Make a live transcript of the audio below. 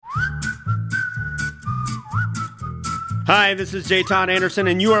Hi, this is J. Todd Anderson,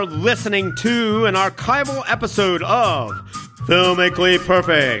 and you are listening to an archival episode of Filmically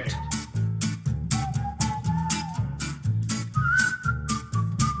Perfect.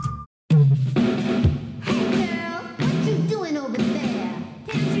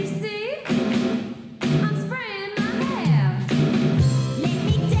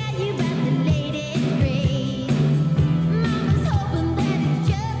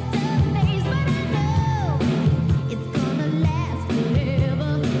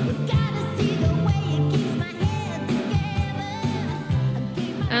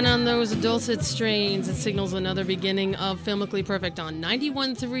 And on those dulcet strains, it signals another beginning of Filmically Perfect on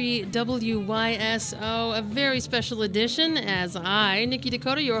 91.3 WYSO, a very special edition as I, Nikki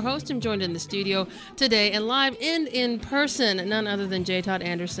Dakota, your host, am joined in the studio today and live and in person, none other than J. Todd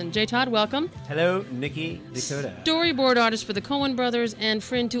Anderson. J. Todd, welcome. Hello, Nikki Dakota. Storyboard artist for the Coen brothers and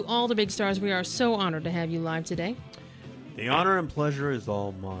friend to all the big stars. We are so honored to have you live today. The honor and pleasure is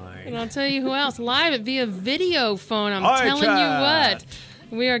all mine. And I'll tell you who else, live via video phone. I'm telling you what.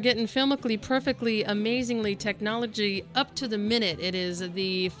 We are getting filmically, perfectly, amazingly technology up to the minute. It is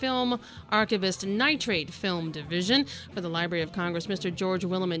the Film Archivist Nitrate Film Division for the Library of Congress, Mr. George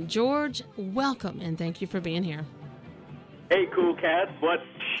Willeman. George, welcome, and thank you for being here. Hey, cool cats, what's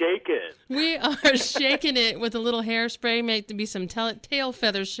shaking? We are shaking it with a little hairspray, make to be some tail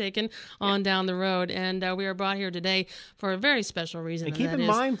feathers shaken on down the road, and we are brought here today for a very special reason. And keep in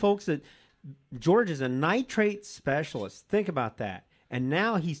mind, folks, that George is a nitrate specialist. Think about that. And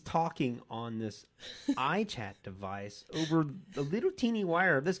now he's talking on this iChat device over the little teeny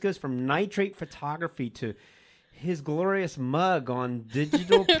wire. This goes from nitrate photography to his glorious mug on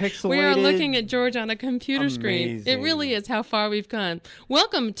digital pixelated. We are looking at George on a computer screen. It really is how far we've gone.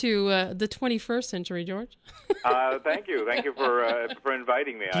 Welcome to the 21st century, George. Thank you. Thank you for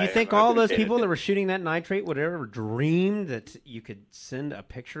inviting me. Do you think all those people that were shooting that nitrate would ever dream that you could send a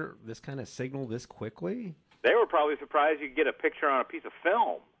picture, this kind of signal, this quickly? They were probably surprised you could get a picture on a piece of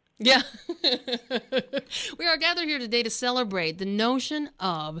film. Yeah. We are gathered here today to celebrate the notion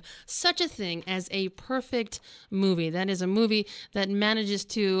of such a thing as a perfect movie. That is a movie that manages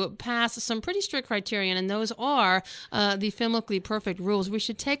to pass some pretty strict criteria, and those are the Filmically Perfect rules. We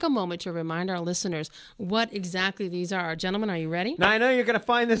should take a moment to remind our listeners what exactly these are. Gentlemen, are you ready? Now, I know you're going to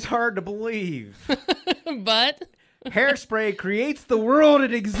find this hard to believe. But hairspray creates the world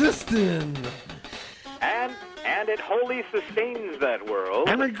it exists in. And it wholly sustains that world.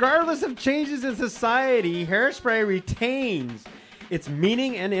 And regardless of changes in society, Hairspray retains its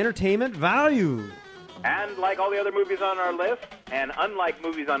meaning and entertainment value. And like all the other movies on our list, and unlike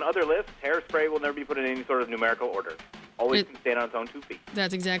movies on other lists, Hairspray will never be put in any sort of numerical order. Always can stand on its own 2 feet.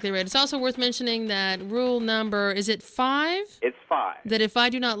 That's exactly right. It's also worth mentioning that rule number, is it 5? It's 5. That if I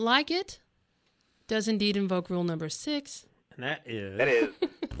do not like it, does indeed invoke rule number 6. And that is...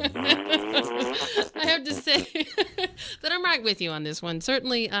 I have to say that I'm right with you on this one.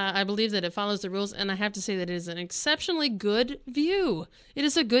 Certainly, I believe that it follows the rules, and I have to say that it is an exceptionally good view. It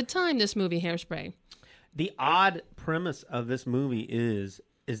is a good time, this movie, Hairspray. The odd premise of this movie is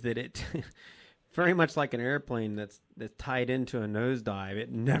that it, very much like an airplane that's tied into a nosedive,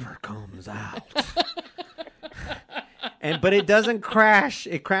 it never comes out. But it doesn't crash.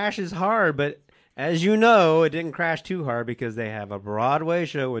 It crashes hard, but... as you know, it didn't crash too hard because they have a Broadway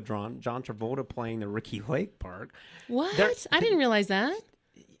show with John Travolta playing the Ricky Lake part. What? I didn't realize that.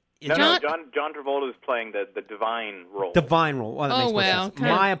 No, John Travolta is playing the divine role. Divine role. Well, that makes more sense.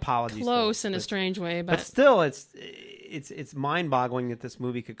 My apologies. Close in a strange way, but still, it's mind-boggling that this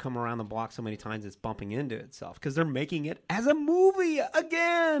movie could come around the block so many times it's bumping into itself because they're making it as a movie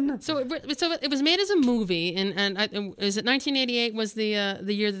again. So it was made as a movie, and is it 1988 was the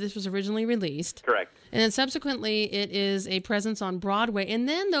year that this was originally released? Correct. And then subsequently, it is a presence on Broadway. And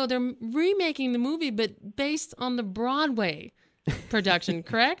then, though, they're remaking the movie, but based on the Broadway production,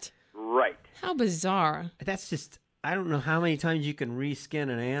 correct? Right. How bizarre. That's just, I don't know how many times you can reskin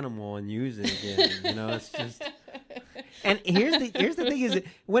an animal and use it again. It's just... And here's the thing is that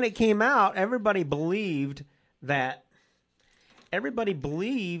when it came out, everybody believed that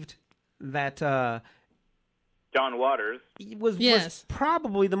John Waters was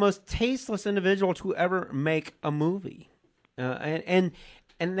probably the most tasteless individual to ever make a movie.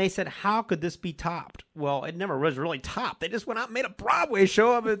 And they said, how could this be topped? Well, it never was really topped. They just went out and made a Broadway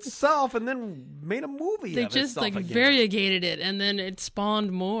show of itself and then made a movie of itself. They just variegated it, and then it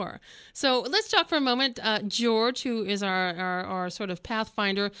spawned more. So let's talk for a moment. George, who is our sort of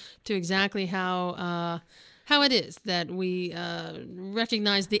pathfinder to exactly how how it is that we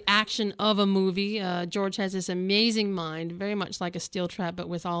recognize the action of a movie. George has this amazing mind, very much like a steel trap, but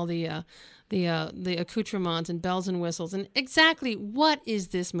with all the accoutrements and bells and whistles. And exactly what is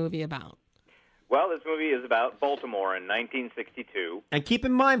this movie about? Well, this movie is about Baltimore in 1962. And keep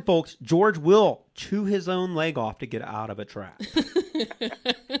in mind, folks, George will chew his own leg off to get out of a trap.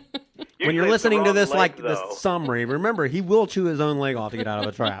 When you're listening to this, like the summary, remember, he will chew his own leg off to get out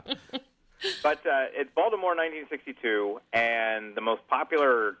of a trap. But it's Baltimore 1962, and the most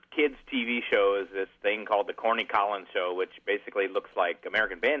popular kids' TV show is this thing called the Corny Collins Show, which basically looks like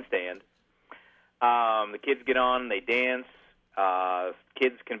American Bandstand. The kids get on, they dance.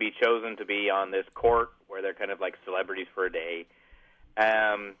 Kids can be chosen to be on this court where they're kind of like celebrities for a day.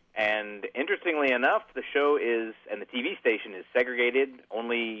 And interestingly enough, the show is, and the TV station is segregated.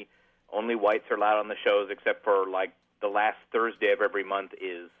 Only whites are allowed on the shows, except for like the last Thursday of every month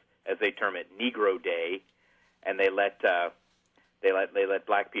is, as they term it, Negro Day, and they let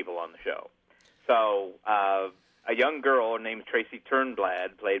black people on the show. So a young girl named Tracy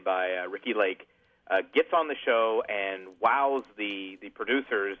Turnblad, played by Ricky Lake, gets on the show and wows the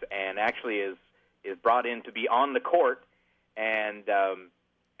producers, and actually is brought in to be on the court, and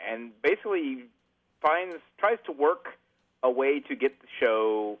basically tries to work a way to get the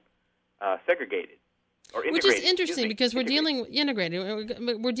show segregated. Or which is interesting because we're dealing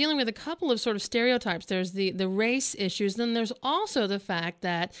with a couple of sort of stereotypes. There's the race issues, then there's also the fact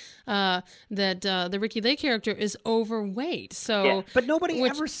that the Ricky Lake character is overweight. So, yeah, but nobody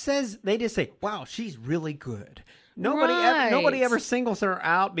ever says. They just say, "Wow, she's really good." Nobody ever singles her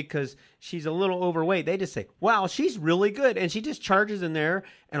out because she's a little overweight. They just say, "Wow, she's really good," and she just charges in there,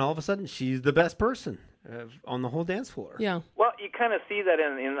 and all of a sudden, she's the best person on the whole dance floor. Yeah. Well, you kind of see that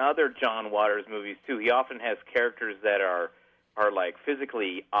in other John Waters movies too. He often has characters that are like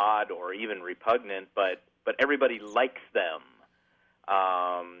physically odd or even repugnant, but everybody likes them.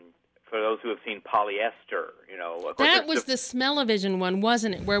 For those who have seen Polyester, of course, that was the Smell-O-Vision one,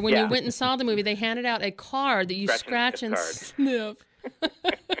 wasn't it? Where when you went and saw the movie, they handed out a card that you scratch and sniff.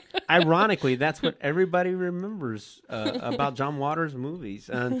 Ironically, that's what everybody remembers about John Waters movies.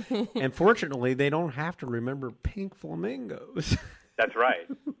 And fortunately, they don't have to remember Pink Flamingos. That's right.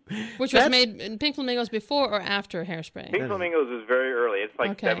 Which was made in Pink Flamingos before or after Hairspray? Pink Flamingos is very early. It's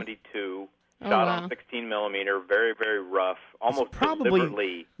like 72. Shot on 16 millimeter, very, very rough, almost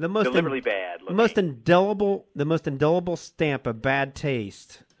deliberately bad. The most indelible stamp of bad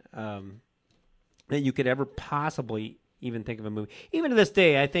taste that you could ever possibly even think of a movie. Even to this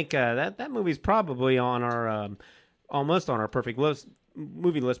day, I think that movie's probably on our almost on our perfect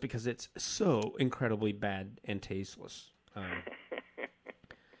movie list because it's so incredibly bad and tasteless. Well,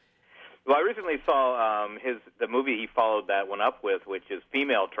 I recently saw the movie he followed that one up with, which is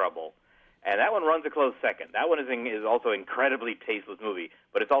Female Trouble. And that one runs a close second. That one is also an incredibly tasteless movie,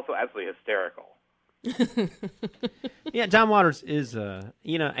 but it's also absolutely hysterical. Yeah, John Waters is, and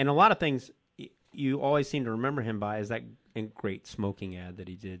a lot of things you always seem to remember him by is that great smoking ad that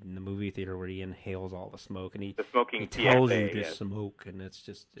he did in the movie theater where he inhales all the smoke and he tells you to smoke, and it's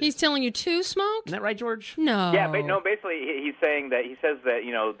just... He's telling you to smoke? Isn't that right, George? No. Yeah, but no, basically he says that,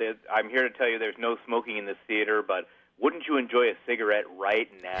 that I'm here to tell you there's no smoking in this theater, but wouldn't you enjoy a cigarette right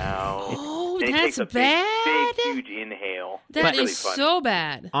now? Oh, and that's bad. Big, huge inhale. That really is funny. So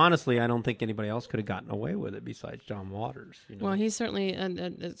bad. Honestly, I don't think anybody else could have gotten away with it besides John Waters. Well, he's certainly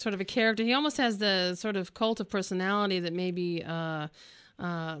a sort of a character. He almost has the sort of cult of personality that maybe,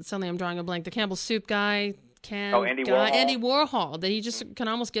 suddenly I'm drawing a blank, the Campbell Soup guy. Andy Warhol. Andy Warhol, that he just can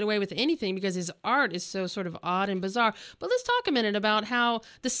almost get away with anything because his art is so sort of odd and bizarre. But let's talk a minute about how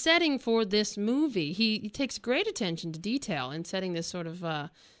the setting for this movie, he takes great attention to detail in setting this sort of,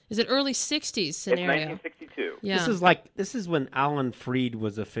 is it early 60s scenario? It's 1962. Yeah. This is when Alan Freed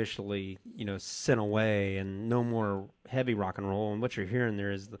was officially, sent away and no more heavy rock and roll. And what you're hearing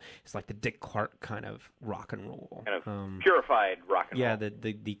there is it's like the Dick Clark kind of rock and roll. Kind of purified rock and roll. Yeah,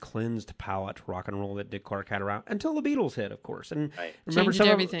 the cleansed palate rock and roll that Dick Clark had around until the Beatles hit, of course. And remember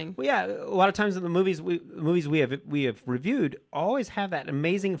changed everything. A lot of times in the movies we have reviewed always have that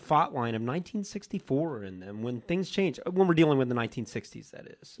amazing thought line of 1964 in them when things change. When we're dealing with the 1960s, that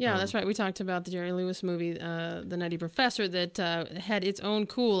is. Yeah, that's right. We talked about the Jerry Lewis movie, The Nutty Professor, that had its own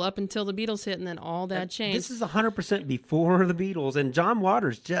cool up until the Beatles hit, and then all that changed. This is 100% before the Beatles, and John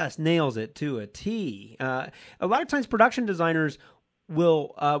Waters just nails it to a T. A lot of times production designers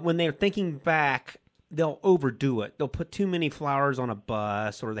will, when they're thinking back, they'll overdo it. They'll put too many flowers on a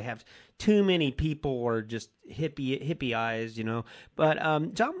bus, or they have too many people are just hippie eyes, you know. But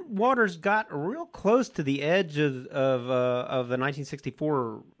John Waters got real close to the edge of the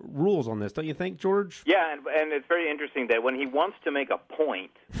 1964 rules on this, don't you think, George? Yeah, and it's very interesting that when he wants to make a point,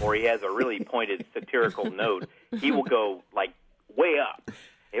 or he has a really pointed satirical note, he will go like way up.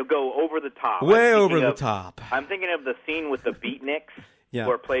 He'll go over the top. Way over the top. I'm thinking of the scene with the Beatniks, Yeah.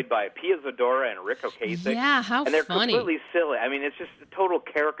 who are played by Pia Zadora and Rick Ocasek. Yeah, how and they're funny. completely silly. I mean, it's just a total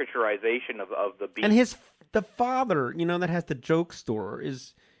caricaturization of the Beatniks. And the father, you know, that has the joke store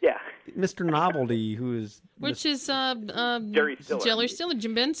is yeah. Mr. Novelty, who is Which is Jerry Stiller.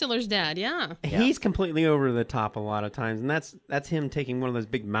 Jim Ben Stiller's dad, yeah. he's completely over the top a lot of times, and that's him taking one of those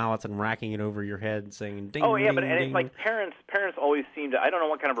big mallets and racking it over your head, and saying "ding." Oh yeah, ding, but and ding. it's like parents always seem to. I don't know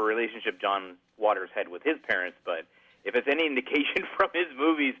what kind of a relationship John Waters had with his parents, but if it's any indication from his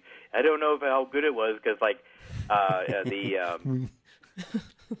movies, I don't know how good it was because like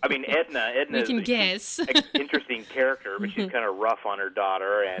I mean, Edna We can is guess. an interesting character, but she's kind of rough on her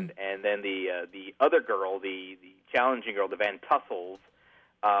daughter, and then the other girl, the challenging girl, the Van Tussles,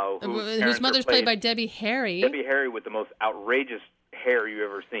 whose mother's played by Debbie Harry. Debbie Harry with the most outrageous hair you've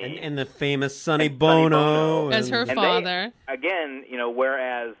ever seen, and the famous Sonny And Sonny Bono, Bono. As her And father. they, again, you know,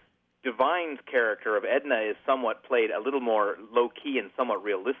 whereas Divine's character of Edna is somewhat played a little more low-key and somewhat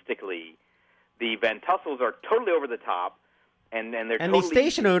realistically, the Van Tussles are totally over the top, and they're and totally... the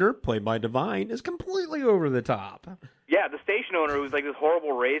station owner, played by Divine, is completely over the top. Yeah, the station owner who's like this horrible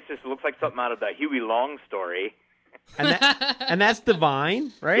racist who looks like something out of the Huey Long story. And that's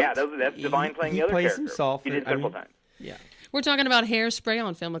Divine, right? Yeah, that's Divine playing the other plays character. himself. He did several times. Yeah. We're talking about Hairspray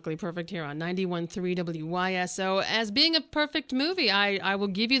on Filmically Perfect here on 91.3 WYSO. As being a perfect movie, I will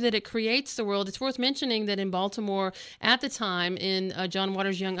give you that it creates the world. It's worth mentioning that in Baltimore at the time, in John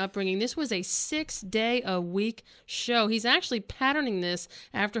Waters' young upbringing, this was a 6-day-a-week show. He's actually patterning this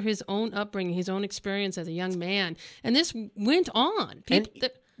after his own upbringing, his own experience as a young man. And this went on.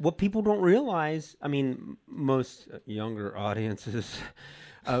 What people don't realize, I mean, most younger audiences...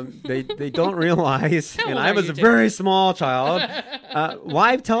 they don't realize, and I was a very small child.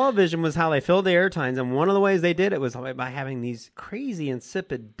 Live television was how they filled the airtimes, and one of the ways they did it was by having these crazy,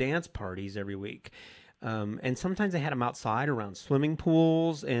 insipid dance parties every week. And sometimes they had them outside around swimming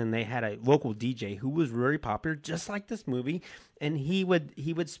pools, and they had a local DJ who was very popular, just like this movie. And he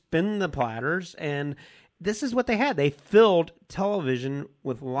would spin the platters, and this is what they had. They filled television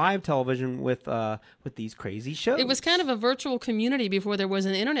with live television with these crazy shows. It was kind of a virtual community before there was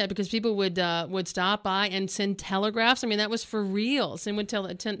an internet, because people would stop by and send telegraphs. I mean, that was for real. Send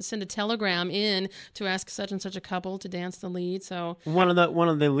a telegram in to ask such and such a couple to dance the lead. So one of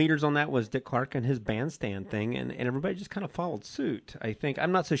the leaders on that was Dick Clark and his bandstand thing, and everybody just kind of followed suit. I think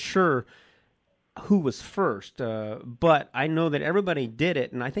I'm not so sure who was first, but I know that everybody did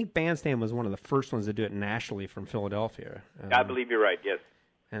it, and I think Bandstand was one of the first ones to do it nationally from Philadelphia. I believe you're right, yes.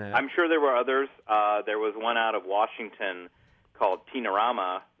 And, I'm sure there were others. There was one out of Washington called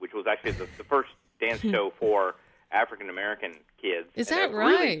Teen-A-Rama, which was actually the first dance show for African-American kids. Is And that there's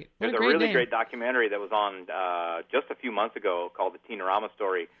right? There's What a a really name. great documentary that was on just a few months ago called The Teen-A-Rama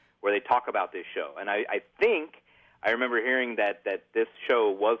Story, where they talk about this show. And I think I remember hearing that this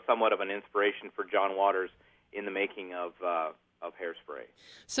show was somewhat of an inspiration for John Waters in the making of Hairspray.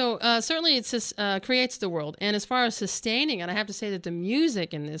 So certainly it creates the world. And as far as sustaining it, I have to say that the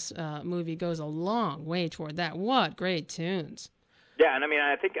music in this movie goes a long way toward that. What great tunes. Yeah, and I mean,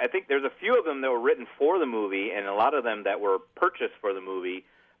 I think there's a few of them that were written for the movie, and a lot of them that were purchased for the movie.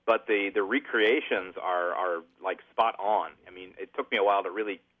 But the recreations are like spot on. I mean, it took me a while to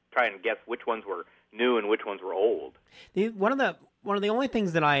really try and guess which ones were new and which ones were old. one of the only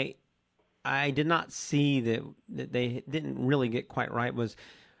things that I did not see that they didn't really get quite right was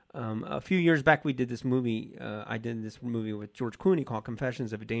a few years back we did this movie. I did this movie with George Clooney called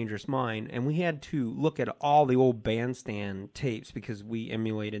Confessions of a Dangerous Mind, and we had to look at all the old bandstand tapes because we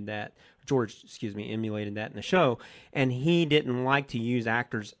emulated that. George emulated that in the show, and he didn't like to use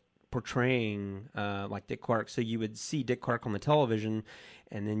actors portraying like Dick Clark. So you would see Dick Clark on the television,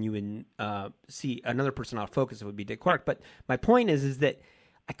 and then you would see another person out of focus. It would be Dick Clark. But my point is that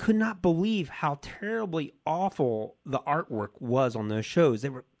I could not believe how terribly awful the artwork was on those shows. They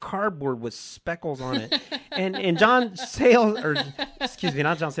were cardboard with speckles on it. and John Sayles, or excuse me,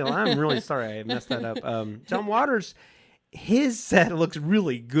 not John Sayles. I'm really sorry I messed that up. John Waters, his set looks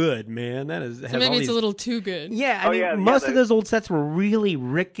really good, man. So maybe it's a little too good. Yeah, I mean, most of those old sets were really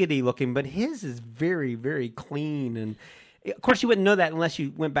rickety looking, but his is very, very clean. And of course, you wouldn't know that unless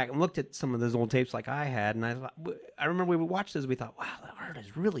you went back and looked at some of those old tapes like I had. And I remember we watched those, we thought, wow, the Florida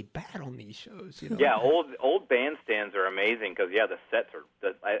is really bad on these shows. You know? Yeah, old bandstands are amazing because the sets are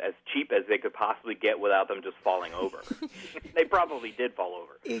as cheap as they could possibly get without them just falling over. They probably did fall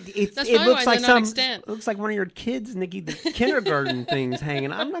over. It That's probably looks why like they're not extant. it looks like one of your kids, Nikki, the kindergarten things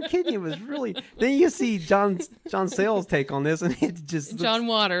hanging. I'm not kidding you. It was really. Then you see John Sayles' take on this, and it just looks, John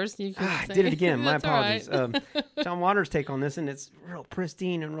Waters. You could I say. did it again. My That's all right. apologies. John Waters' take on this, and it's real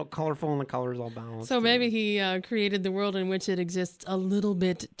pristine and real colorful, and the colors all balanced. So maybe he created the world in which it exists a little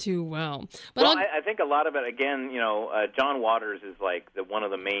bit too well. But Well, I think a lot of it, again, John Waters is like one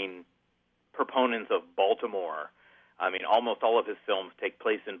of the main proponents of Baltimore. I mean, almost all of his films take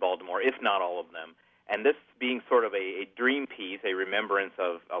place in Baltimore, if not all of them. And this being sort of a dream piece, a remembrance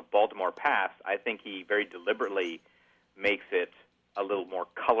of Baltimore past, I think he very deliberately makes it a little more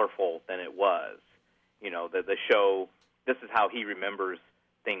colorful than it was. The show, this is how he remembers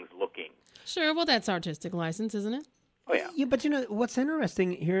things looking. Sure, well, that's artistic license, isn't it? Oh, yeah. Yeah, but what's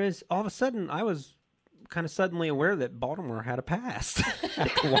interesting here is all of a sudden I was kind of suddenly aware that Baltimore had a past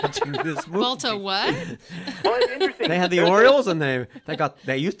after watching this movie. Balto what? Well, it's interesting. They had the Orioles, and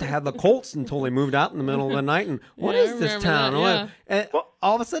they used to have the Colts until they moved out in the middle of the night. And what Yeah, I is this remember town? that, And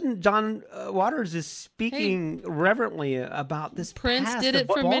all of a sudden, John Waters is speaking reverently about this. Prince past did of it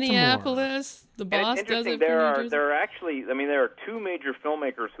for Baltimore. Minneapolis. The And boss it's does interesting. it for There New Jersey. are actually, there are two major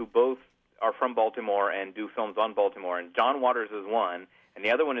filmmakers who both are from Baltimore and do films on Baltimore, and John Waters is one, and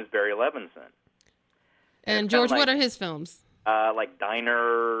the other one is Barry Levinson. And it's George, kinda what like- are his films? Like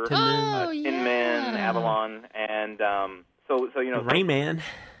Diner, Tin Man. Oh, Tin Man, yeah. Avalon, and so Rain Man.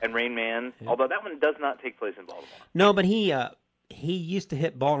 and Rain Man. Although that one does not take place in Baltimore. No, but he used to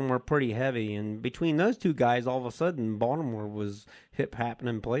hit Baltimore pretty heavy, and between those two guys, all of a sudden, Baltimore was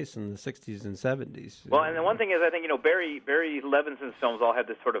happening in place in the 60s and 70s. Well, and the one thing is, I think Barry Levinson's films all have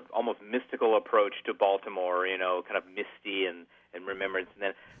this sort of almost mystical approach to Baltimore. Kind of misty and remembrance,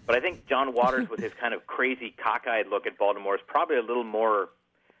 but I think John Waters, with his kind of crazy, cockeyed look at Baltimore, is probably a little more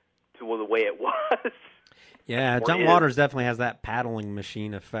to the way it was. Yeah, Or John is. Waters definitely has that paddling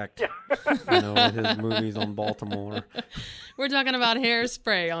machine effect, with his movies on Baltimore. We're talking about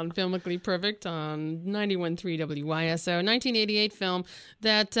Hairspray on Filmically Perfect on 91.3 WYSO, 1988 film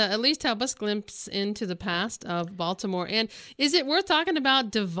that at least help us glimpse into the past of Baltimore. And is it worth talking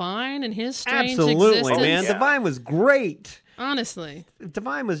about Divine and his strange Absolutely, existence? man. Yeah. Divine was great. Honestly.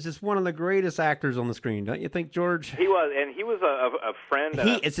 Divine was just one of the greatest actors on the screen, don't you think, George? He was, and he was a friend.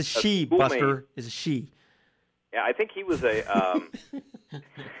 It's a she, schoolmate. Buster. It's a she. Yeah, I think he was a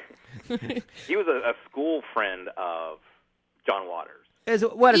school friend of John Waters.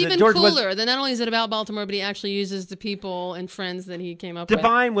 What is Even it? George cooler, that not only is it about Baltimore, but he actually uses the people and friends that he came up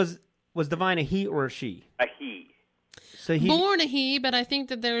Divine was Divine a he or a she? A he. So with. he Born a he, but I think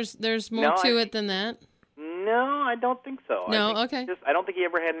that there's more No, to I it than that. No, I don't think so. No, I think okay. I don't think he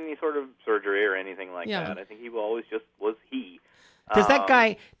ever had any sort of surgery or anything like Yeah. that. I think he always just was he. does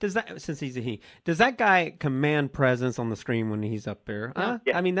since he's a he, does that guy command presence on the screen when he's up there? Huh?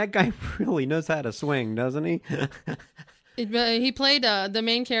 Yeah. I mean, that guy really knows how to swing, doesn't he? He played the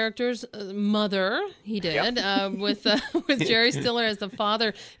main character's mother. He did with Jerry Stiller as the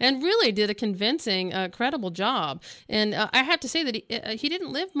father, and really did a convincing, credible job. And I have to say that he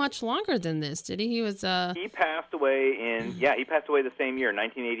didn't live much longer than this, did he? He was He passed away he passed away the same year,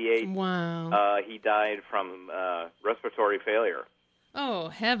 1988. wow. He died from respiratory failure. Oh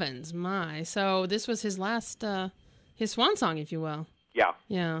heavens, my! So this was his last, his swan song, if you will. Yeah.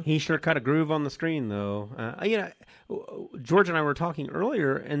 Yeah. He sure cut a groove on the screen, though. George and I were talking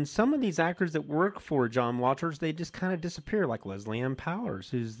earlier, and some of these actors that work for John Waters, they just kind of disappear, like Leslie Ann Powers,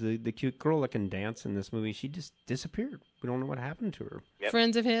 who's the cute girl that can dance in this movie. She just disappeared. We don't know what happened to her. Yep.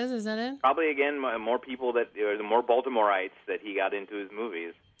 Friends of his, is that it? Probably, again, more people the more Baltimoreites that he got into his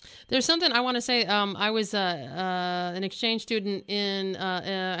movies. There's something I want to say. I was an exchange student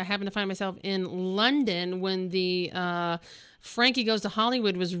I happened to find myself in London when the Frankie Goes to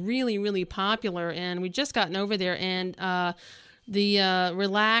Hollywood was really, really popular, and we'd just gotten over there, and the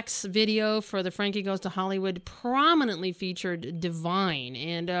Relax video for the Frankie Goes to Hollywood prominently featured Divine,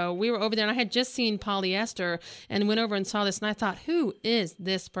 and we were over there, and I had just seen Polyester, and went over and saw this, and I thought, who is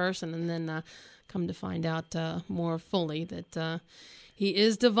this person? And then come to find out more fully that he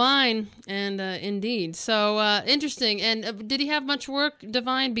is Divine, and indeed. So interesting. And did he have much work,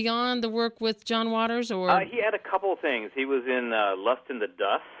 Divine, beyond the work with John Waters? Or He had a couple things. He was in Lust in the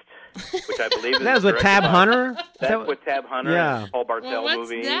Dust, which I believe is That was with directed Tab by- Hunter? That's with Tab Hunter, Yeah. Paul Bartel well, what's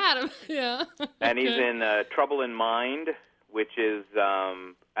movie. that? Yeah. And he's Okay. in Trouble in Mind, which is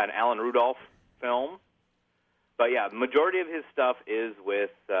an Alan Rudolph film. But yeah, the majority of his stuff is with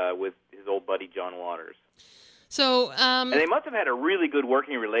his old buddy John Waters. So, And they must have had a really good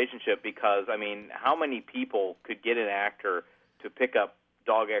working relationship because, I mean, how many people could get an actor to pick up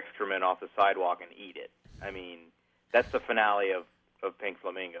dog excrement off the sidewalk and eat it? I mean, that's the finale of Pink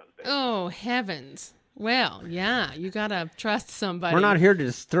Flamingos. Basically. oh, heavens. Well, yeah, you got to trust somebody. We're not here to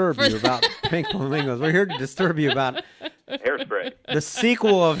disturb you about Pink Flamingos. We're here to disturb you about Hairspray. the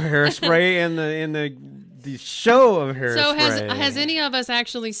sequel of Hairspray and the show of Hairspray. So has any of us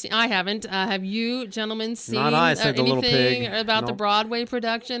actually seen? I haven't. Have you gentlemen seen Not I, said the little anything pig. about the Nope. Broadway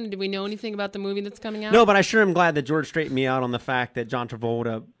production? Do we know anything about the movie that's coming out? No, but I sure am glad that George straightened me out on the fact that John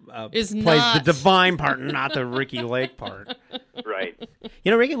Travolta Is plays not- the divine part, not the Ricky Lake part. Right. You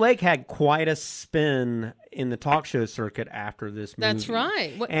know, Ricky Lake had quite a spin in the talk show circuit after this movie. That's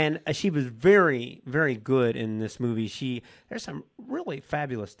right. And she was very, very good in this movie. There's some really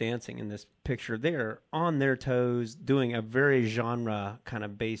fabulous dancing in this picture. They're on their toes doing a very genre kind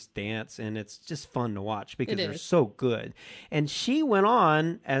of based dance, and it's just fun to watch because they're so good. And she went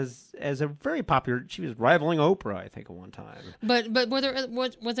on as a very popular. She was rivaling Oprah, I think, at one time. But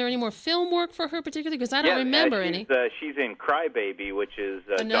was there any more film work for her particularly? Because I don't remember any. She's in Crybaby, which is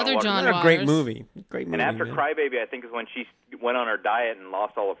Another John Another great Waters. movie. Great movie. And after man. Crybaby, I think is when she went on her diet and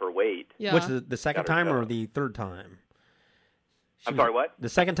lost all of her weight. Yeah. Which is the second Got her time or show. the third time? I'm sorry, what? The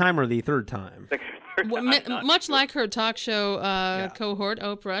second time or the third time? Well, much like her talk show cohort,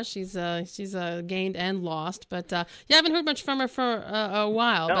 Oprah, she's gained and lost. But you haven't heard much from her for a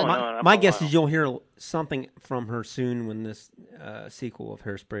while. No, but no. My guess is you'll hear something from her soon when this sequel of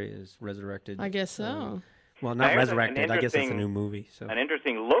Hairspray is resurrected. I guess so. Well, Now, not here's an resurrected. I guess it's a interesting- new movie. So An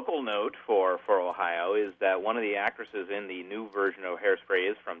interesting local note for Ohio is that one of the actresses in the new version of Hairspray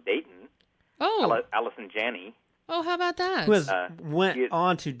is from Dayton, Allison Janney. Oh, how about that? who has went she-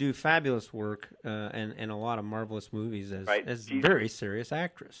 on to do fabulous work and a lot of marvelous movies as Right. a She's- very serious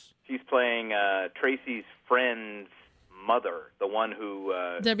actress. She's playing Tracy's friend's mother, the one who...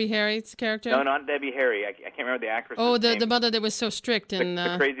 Debbie Harry's character? No, not Debbie Harry. I can't remember the actress. Oh, the name. mother that was so strict and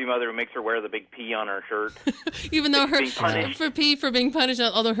The crazy mother who makes her wear the big P on her shirt. even though her being punished. for being punished,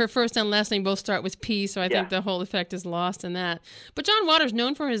 although her first and last name both start with P, so I think Yeah. the whole effect is lost in that. But John Waters,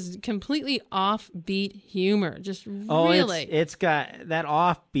 known for his completely offbeat humor, just really. It's got that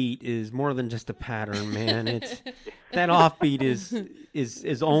offbeat is more than just a pattern, man. It's that offbeat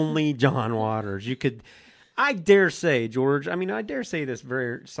is only John Waters. You could, I dare say, George. I mean, I dare say this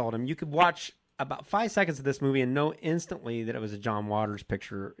very seldom. You could watch about 5 seconds of this movie and know instantly that it was a John Waters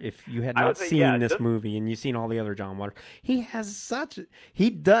picture if you had I not would say, seen yeah, this this- movie and you've seen all the other John Waters. He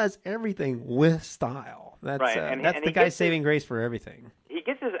does everything with style. That's Right, and that's he the guy's gets saving grace for everything. He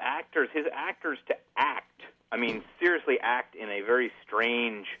gets his actors to act. I mean, seriously act in a very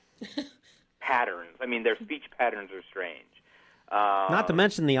strange patterns. I mean, their speech patterns are strange. Not to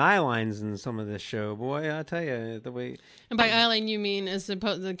mention the eye lines in some of this show, boy. I tell you, the way And by eyeline, you mean as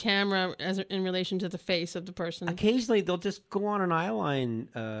the camera as in relation to the face of the person. occasionally they'll just go on an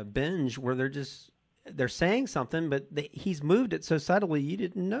eyeline binge where they're saying something, but he's moved it so subtly you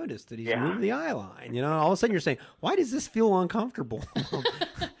didn't notice that he's moved the eyeline. You know, all of a sudden you're saying, "Why does this feel uncomfortable?"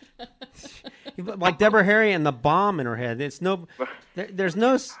 Like Deborah Harry and the bomb in her head. That's no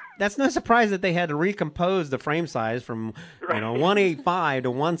surprise that they had to recompose the frame size from 185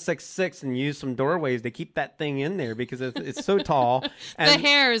 to 166 and use some doorways to keep that thing in there because it's so tall. The And,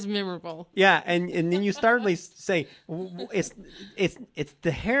 hair is memorable. yeah, and then you startly say it's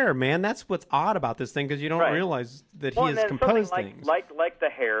the hair, man. That's what's odd about this thing because you don't Right. realize that Well, he and has then composed something things. like the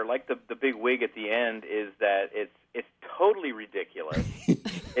hair, like the big wig at the end, is that it's totally ridiculous.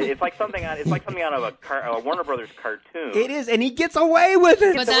 It's like something out of a Warner Brothers cartoon. It is, and he gets away with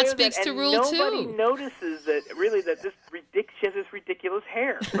it. But The way that of speaks to and rule nobody two. notices that she has this ridiculous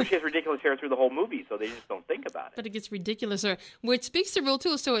hair. Or she has ridiculous hair through the whole movie, so they just don't think about it. But it gets ridiculous, which speaks to rule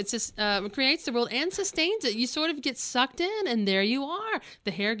two. So it just creates the world and sustains it. You sort of get sucked in, and there you are.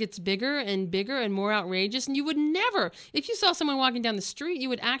 The hair gets bigger and more outrageous, and you would never, if you saw someone walking down the street, you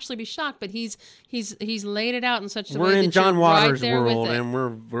would actually be shocked. But he's laid it out in such a We're way in that John you're right Waters' there with world, it. and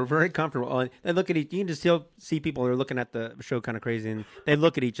we're very comfortable. They look at you can just still see people who are looking at the show kind of crazy, and they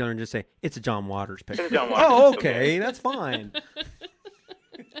look at each other and just say, "It's a John Waters picture." It's a John Waters. Oh, okay, that's fine.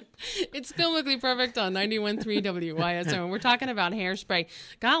 It's filmically perfect on 91.3 WYSO. And we're talking about Hairspray.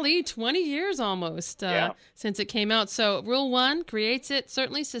 Golly, 20 years almost since it came out. So Rule 1 creates it,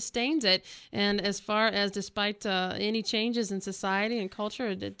 certainly sustains it. And as far as despite any changes in society and culture,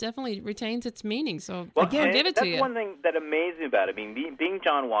 it definitely retains its meaning. So Well, again, and give it to that's you. one thing that amazed me about it. I mean, being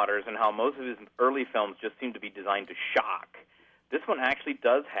John Waters and how most of his early films just seem to be designed to shock. This one actually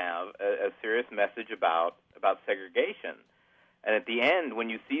does have a serious message about segregation. And at the end, when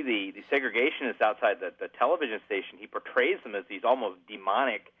you see the segregationists outside the television station, he portrays them as these almost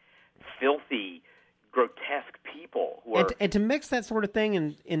demonic, filthy, grotesque people. Who and to mix that sort of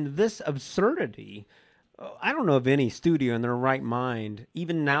thing in this absurdity, I don't know of any studio in their right mind,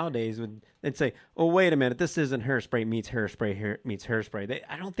 even nowadays, they'd say, "Oh, wait a minute, this isn't Hairspray meets Hairspray meets Hairspray."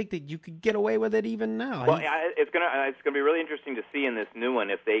 I don't think that you could get away with it even now. Well, it's gonna be really interesting to see in this new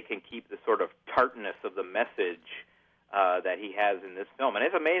one if they can keep the sort of tartness of the message that he has in this film. And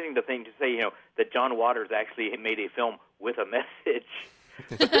it's amazing to say, that John Waters actually made a film with a message.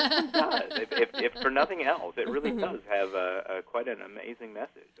 But this one does. If for nothing else, it really does have quite an amazing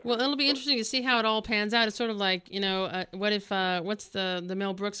message. Well, it'll be interesting to see how it all pans out. It's sort of like, what if, what's the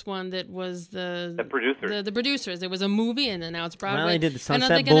Mel Brooks one that was the Producers? The Producers. It was a movie, and then now it's Broadway. Well, they did the And are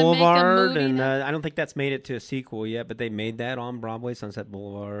Sunset they gonna Boulevard, make a movie and now? I don't think that's made it to a sequel yet, but they made that on Broadway, Sunset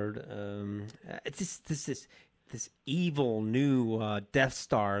Boulevard. It's just this evil new Death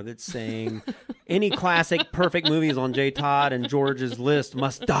Star that's saying any classic perfect movies on J. Todd and George's list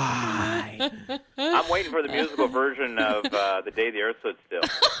must die. I'm waiting for the musical version of The Day the Earth Stood Still.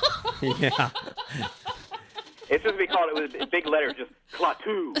 Yeah. It's just because it was big letters, just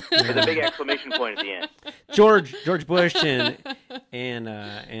Klaatu, with a big exclamation point at the end. George Bush and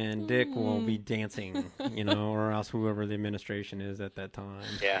Dick will be dancing, or else whoever the administration is at that time.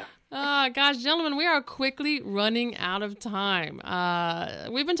 Yeah. Gosh, gentlemen, we are quickly running out of time.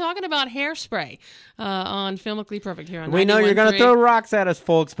 We've been talking about Hairspray on Filmically Perfect here on We know you're going to 91.3. throw rocks at us,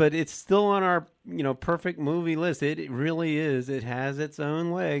 folks, but it's still on our perfect movie list. It really is. It has its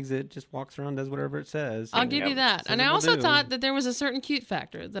own legs. It just walks around, does whatever it says. I'll give you that. Some And I people also do. thought that there was a certain cute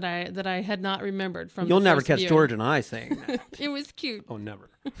factor that I had not remembered from You'll the never first catch viewing. George and I saying that. It was cute. Oh, never.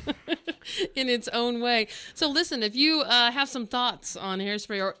 In its own way. So listen, if you have some thoughts on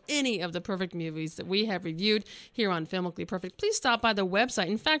Hairspray or any of the perfect movies that we have reviewed here on Filmically Perfect, please stop by the website.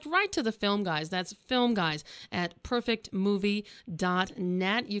 In fact, write to the Film Guys. That's Film Guys at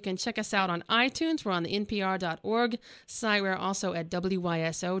perfectmovie.net. You can check us out on iTunes. We're on the npr.org site. We're also at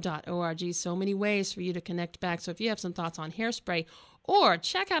wyso.org. So many ways for you to connect back. So if you have some thoughts on Hairspray, or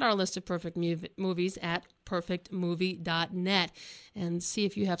check out our list of perfect movies at perfectmovie.net and see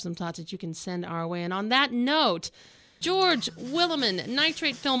if you have some thoughts that you can send our way. And on that note, George Willeman,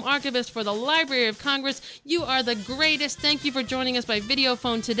 Nitrate Film Archivist for the Library of Congress, you are the greatest. Thank you for joining us by video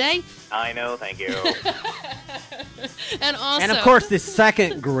phone today. I know, thank you. And also, And of course, the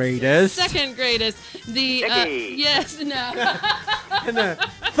second greatest. second greatest, the Dickie. yes, no. And the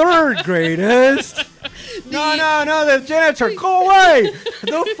third greatest. No, the janitor, go away.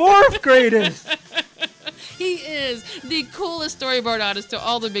 The fourth greatest. He is the coolest storyboard artist to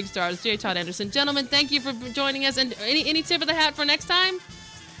all the big stars, J. Todd Anderson. Gentlemen, thank you for joining us. And any tip of the hat for next time?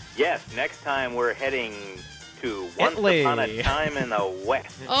 Yes, next time we're heading to Once Italy. Upon a Time in the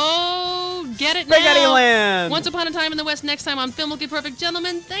West. Oh, get it Spaghetti now. Land. Once Upon a Time in the West next time on Filmically Perfect.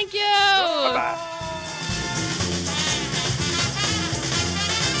 Gentlemen, thank you. Bye-bye.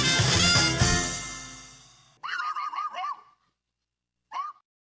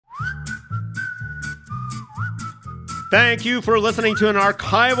 Thank you for listening to an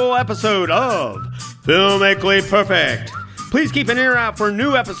archival episode of Filmically Perfect. Please keep an ear out for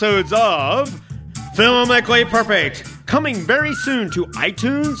new episodes of Filmically Perfect, coming very soon to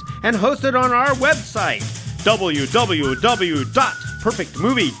iTunes and hosted on our website,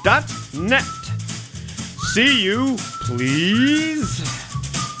 www.perfectmovie.net. See you, please.